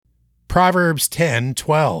Proverbs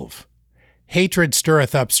 10:12. Hatred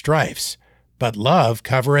stirreth up strifes, but love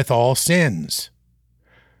covereth all sins.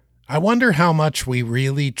 I wonder how much we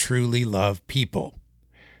really truly love people.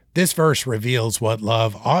 This verse reveals what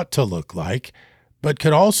love ought to look like, but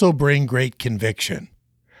could also bring great conviction.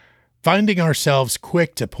 Finding ourselves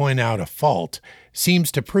quick to point out a fault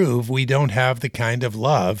seems to prove we don't have the kind of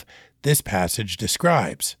love this passage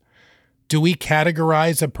describes. Do we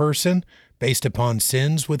categorize a person based upon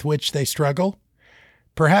sins with which they struggle?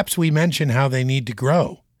 Perhaps we mention how they need to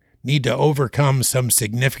grow, need to overcome some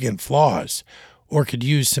significant flaws, or could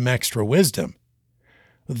use some extra wisdom.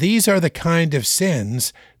 These are the kind of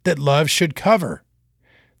sins that love should cover.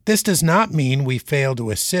 This does not mean we fail to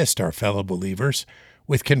assist our fellow believers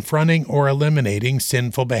with confronting or eliminating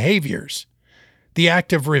sinful behaviors. The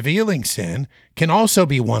act of revealing sin can also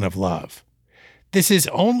be one of love. This is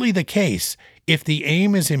only the case if the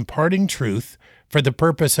aim is imparting truth for the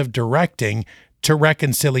purpose of directing to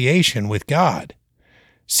reconciliation with God.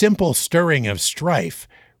 Simple stirring of strife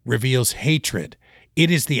reveals hatred.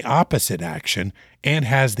 It is the opposite action and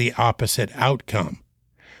has the opposite outcome.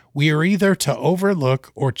 We are either to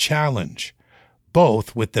overlook or challenge,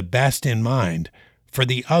 both with the best in mind for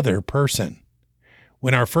the other person.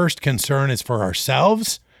 When our first concern is for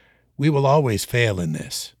ourselves, we will always fail in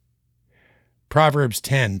this. Proverbs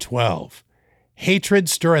 10:12. Hatred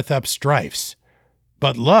stirreth up strifes,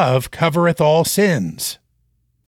 but love covereth all sins.